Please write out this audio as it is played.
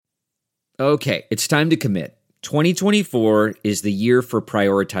Okay, it's time to commit. 2024 is the year for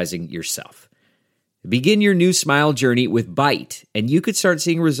prioritizing yourself. Begin your new smile journey with Byte, and you could start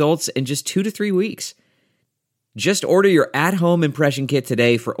seeing results in just 2 to 3 weeks. Just order your at-home impression kit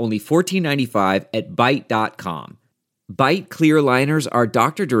today for only $14.95 at Byte.com. Byte clear liners are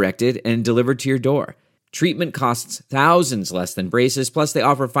doctor-directed and delivered to your door. Treatment costs thousands less than braces, plus they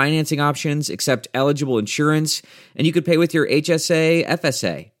offer financing options, accept eligible insurance, and you could pay with your HSA,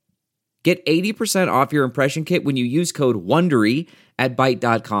 FSA. Get 80% off your impression kit when you use code WONDERY at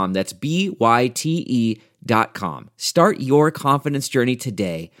Byte.com. That's BYTE.com. Start your confidence journey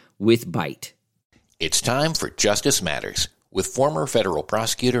today with Byte. It's time for Justice Matters with former federal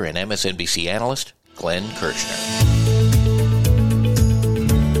prosecutor and MSNBC analyst Glenn Kirshner.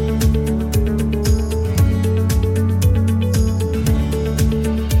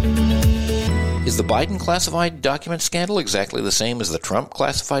 Is the Biden classified document scandal exactly the same as the Trump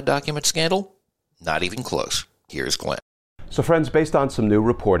classified document scandal? Not even close. Here's Glenn. So friends, based on some new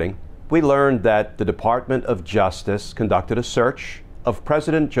reporting, we learned that the Department of Justice conducted a search of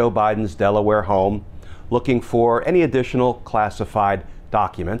President Joe Biden's Delaware home looking for any additional classified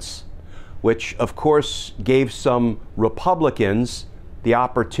documents, which of course gave some Republicans the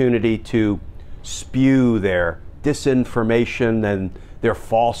opportunity to spew their disinformation and their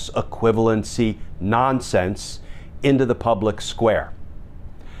false equivalency nonsense into the public square.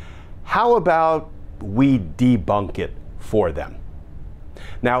 How about we debunk it for them?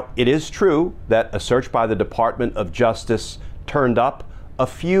 Now, it is true that a search by the Department of Justice turned up a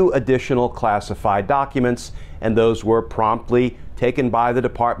few additional classified documents, and those were promptly taken by the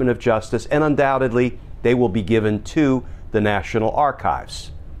Department of Justice, and undoubtedly they will be given to the National Archives.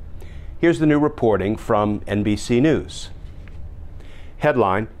 Here's the new reporting from NBC News.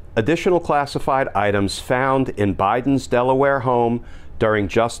 Headline: Additional classified items found in Biden's Delaware home during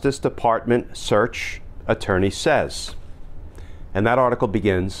Justice Department search, attorney says. And that article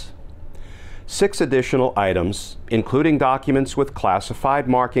begins, 6 additional items, including documents with classified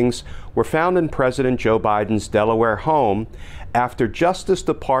markings, were found in President Joe Biden's Delaware home after Justice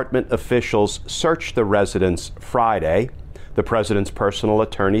Department officials searched the residence Friday, the president's personal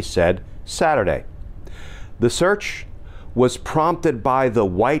attorney said Saturday. The search was prompted by the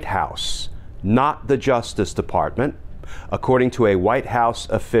White House, not the Justice Department, according to a White House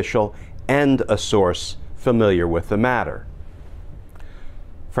official and a source familiar with the matter.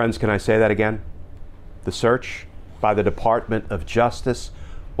 Friends, can I say that again? The search by the Department of Justice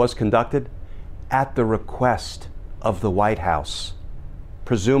was conducted at the request of the White House,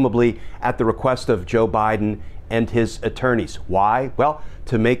 presumably at the request of Joe Biden and his attorneys. Why? Well,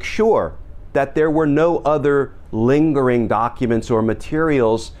 to make sure that there were no other lingering documents or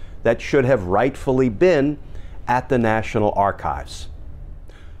materials that should have rightfully been at the National Archives.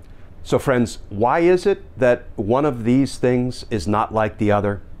 So friends, why is it that one of these things is not like the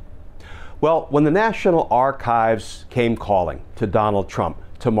other? Well, when the National Archives came calling to Donald Trump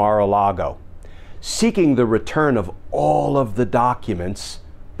to Mar-a-Lago, seeking the return of all of the documents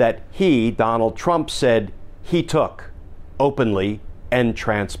that he, Donald Trump, said he took openly and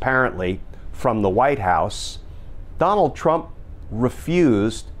transparently from the White House, Donald Trump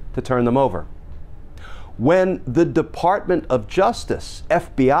refused to turn them over. When the Department of Justice,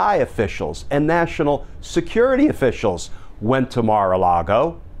 FBI officials, and national security officials went to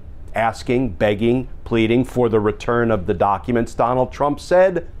Mar-a-Lago, asking, begging, pleading for the return of the documents, Donald Trump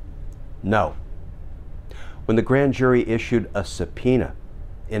said no. When the grand jury issued a subpoena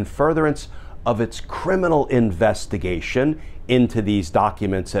in furtherance of its criminal investigation into these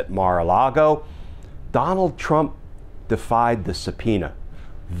documents at Mar-a-Lago, Donald Trump defied the subpoena,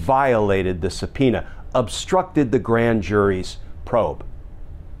 violated the subpoena, obstructed the grand jury's probe.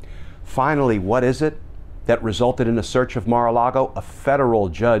 Finally, what is it that resulted in a search of Mar-a-Lago? A federal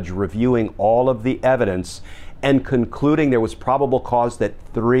judge reviewing all of the evidence and concluding there was probable cause that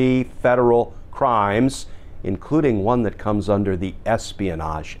 3 federal crimes, including one that comes under the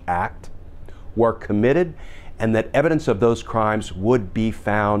Espionage Act, were committed, and that evidence of those crimes would be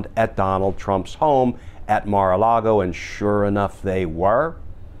found at Donald Trump's home at Mar-a-Lago, and sure enough, they were.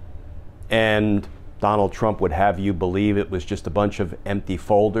 And Donald Trump would have you believe it was just a bunch of empty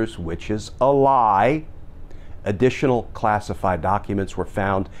folders, which is a lie. Additional classified documents were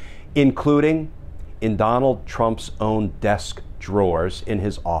found, including in Donald Trump's own desk drawers in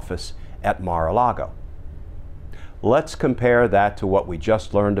his office at Mar-a-Lago. Let's compare that to what we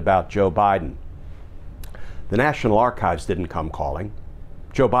just learned about Joe Biden. The National Archives didn't come calling.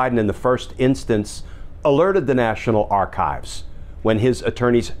 Joe Biden, in the first instance, alerted the National Archives when his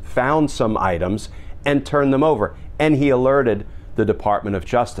attorneys found some items and turned them over. And he alerted the Department of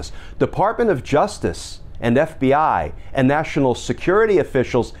Justice. Department of Justice and FBI and national security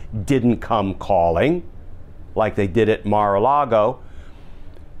officials didn't come calling like they did at Mar-a-Lago.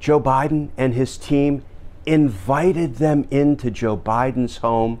 Joe Biden and his team invited them into Joe Biden's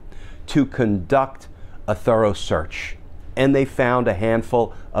home to conduct a thorough search. And they found a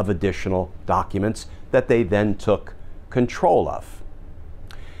handful of additional documents that they then took control of.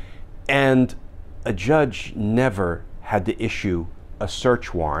 And a judge never had to issue a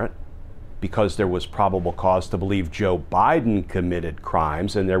search warrant because there was probable cause to believe Joe Biden committed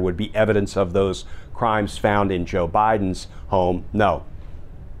crimes and there would be evidence of those crimes found in Joe Biden's home. No,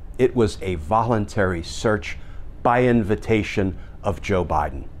 it was a voluntary search by invitation of Joe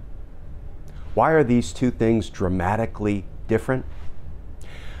Biden. Why are these two things dramatically different?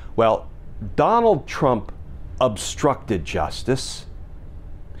 Well, Donald Trump obstructed justice,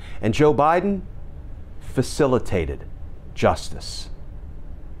 and Joe Biden facilitated justice.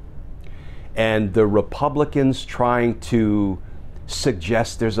 And the Republicans trying to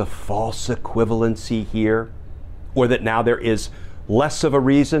suggest there's a false equivalency here, or that now there is less of a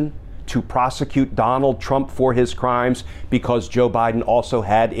reason to prosecute Donald Trump for his crimes because Joe Biden also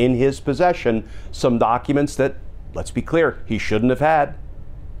had in his possession some documents that, let's be clear, he shouldn't have had.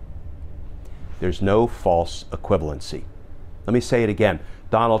 There's no false equivalency. Let me say it again.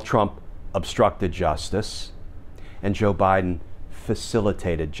 Donald Trump obstructed justice, and Joe Biden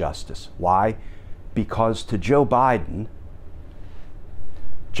facilitated justice. Why? Because to Joe Biden,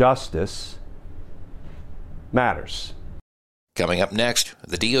 justice matters. Coming up next,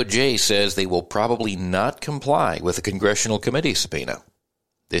 the DOJ says they will probably not comply with a congressional committee subpoena.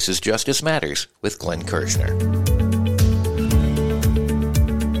 This is Justice Matters with Glenn Kirshner.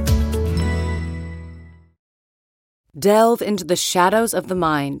 Delve into the shadows of the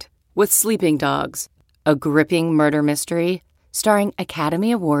mind with Sleeping Dogs, a gripping murder mystery starring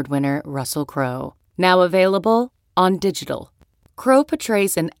Academy Award winner Russell Crowe. Now available on digital. Crowe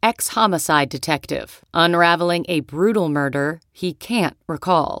portrays an ex-homicide detective unraveling a brutal murder he can't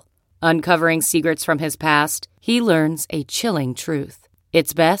recall. Uncovering secrets from his past, he learns a chilling truth.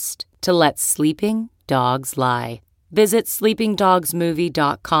 It's best to let sleeping dogs lie. Visit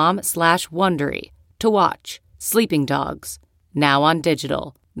sleepingdogsmovie.com/Wondery to watch Sleeping Dogs, now on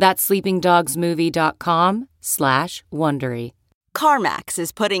digital. That's sleepingdogsmovie.com/Wondery. CarMax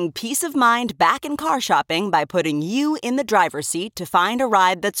is putting peace of mind back in car shopping by putting you in the driver's seat to find a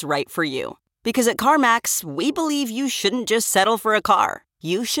ride that's right for you. Because at CarMax, we believe you shouldn't just settle for a car.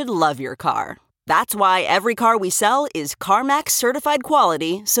 You should love your car. That's why every car we sell is CarMax certified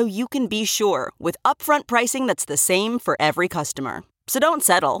quality, so you can be sure with upfront pricing that's the same for every customer. So don't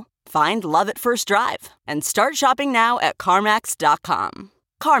settle. Find love at first drive and start shopping now at CarMax.com.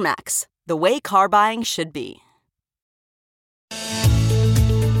 CarMax, the way car buying should be.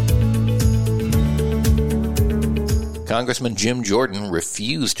 Congressman Jim Jordan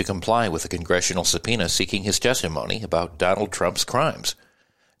refused to comply with a congressional subpoena seeking his testimony about Donald Trump's crimes.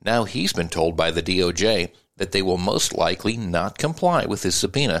 Now he's been told by the DOJ that they will most likely not comply with his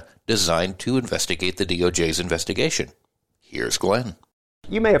subpoena designed to investigate the DOJ's investigation. Here's Glenn.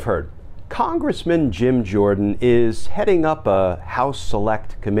 You may have heard, Congressman Jim Jordan is heading up a House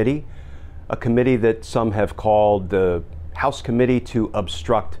Select Committee, a committee that some have called the House Committee to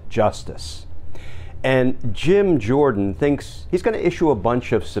Obstruct Justice. And Jim Jordan thinks he's going to issue a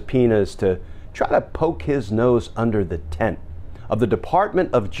bunch of subpoenas to try to poke his nose under the tent of the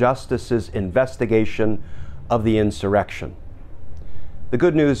Department of Justice's investigation of the insurrection. The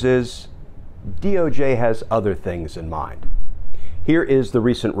good news is DOJ has other things in mind. Here is the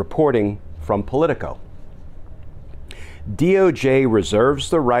recent reporting from Politico. DOJ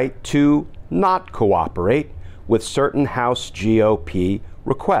reserves the right to not cooperate with certain House GOP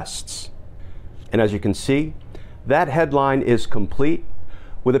requests. And as you can see, that headline is complete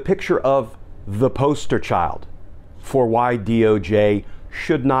with a picture of the poster child for why DOJ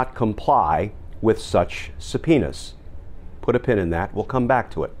should not comply with such subpoenas. Put a pin in that. We'll come back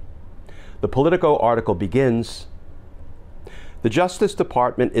to it. The Politico article begins, the Justice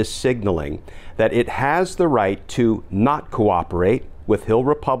Department is signaling that it has the right to not cooperate with Hill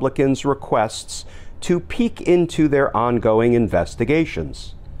Republicans' requests to peek into their ongoing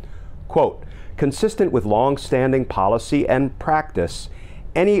investigations. Quote, consistent with long-standing policy and practice,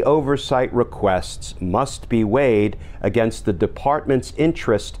 any oversight requests must be weighed against the department's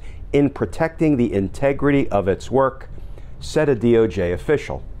interest in protecting the integrity of its work, said a DOJ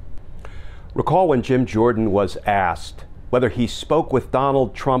official. Recall when Jim Jordan was asked whether he spoke with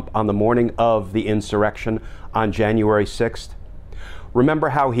Donald Trump on the morning of the insurrection on January 6th? Remember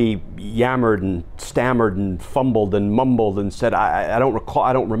how he yammered and stammered and fumbled and mumbled and said, I don't recall,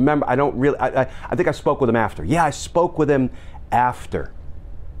 I don't remember, I don't really, I think I spoke with him after. Yeah, I spoke with him after.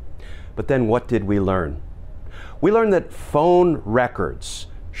 But then what did we learn? We learned that phone records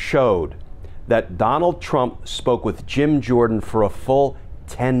showed that Donald Trump spoke with Jim Jordan for a full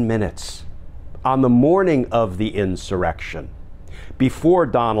 10 minutes on the morning of the insurrection, before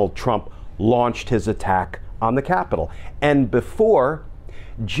Donald Trump launched his attack on the Capitol, and before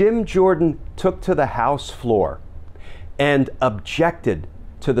Jim Jordan took to the House floor and objected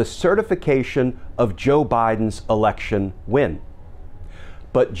to the certification of Joe Biden's election win.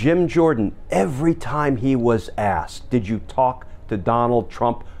 But Jim Jordan, every time he was asked, did you talk to Donald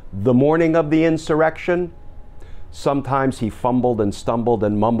Trump the morning of the insurrection? Sometimes he fumbled and stumbled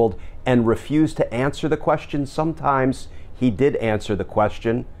and mumbled and refused to answer the question. Sometimes he did answer the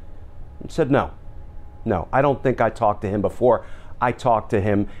question and said, no, I don't think I talked to him before. I talked to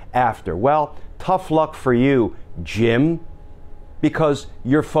him after. Well, tough luck for you, Jim, because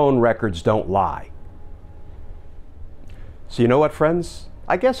your phone records don't lie. So you know what, friends?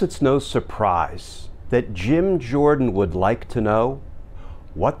 I guess it's no surprise that Jim Jordan would like to know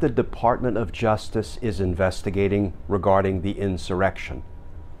what the Department of Justice is investigating regarding the insurrection.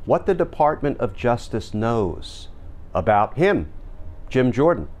 What the Department of Justice knows about him, Jim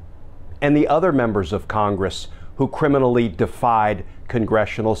Jordan, and the other members of Congress who criminally defied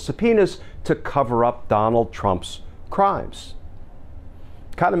congressional subpoenas to cover up Donald Trump's crimes.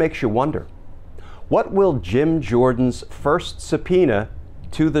 Kind of makes you wonder, what will Jim Jordan's first subpoena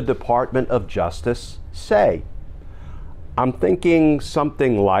to the Department of Justice say? I'm thinking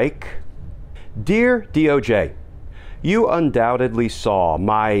something like, Dear DOJ, you undoubtedly saw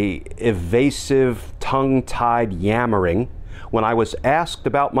my evasive, tongue-tied yammering when I was asked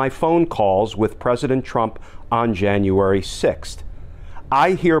about my phone calls with President Trump on January 6th.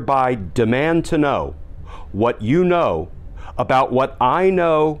 I hereby demand to know what you know about what I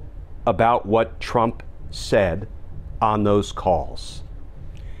know about what Trump said on those calls.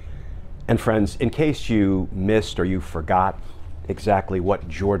 And friends, in case you missed or you forgot exactly what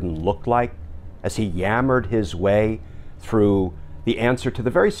Jordan looked like as he yammered his way through the answer to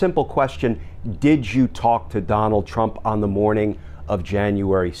the very simple question, did you talk to Donald Trump on the morning of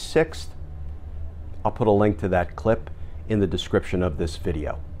January 6th? I'll put a link to that clip in the description of this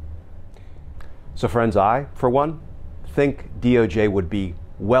video. So friends, I, for one, think DOJ would be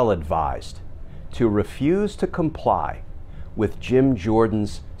well advised to refuse to comply with Jim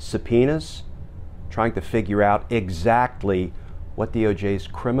Jordan's subpoenas, trying to figure out exactly what DOJ's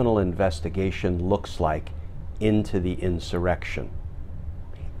criminal investigation looks like into the insurrection,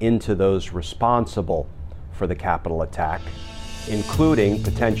 into those responsible for the Capitol attack, including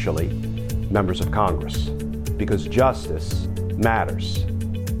potentially members of Congress, because justice matters.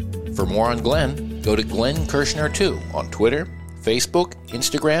 For more on Glenn, go to Glenn Kirshner 2 on Twitter, Facebook,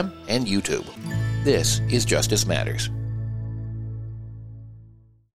 Instagram, and YouTube. This is Justice Matters.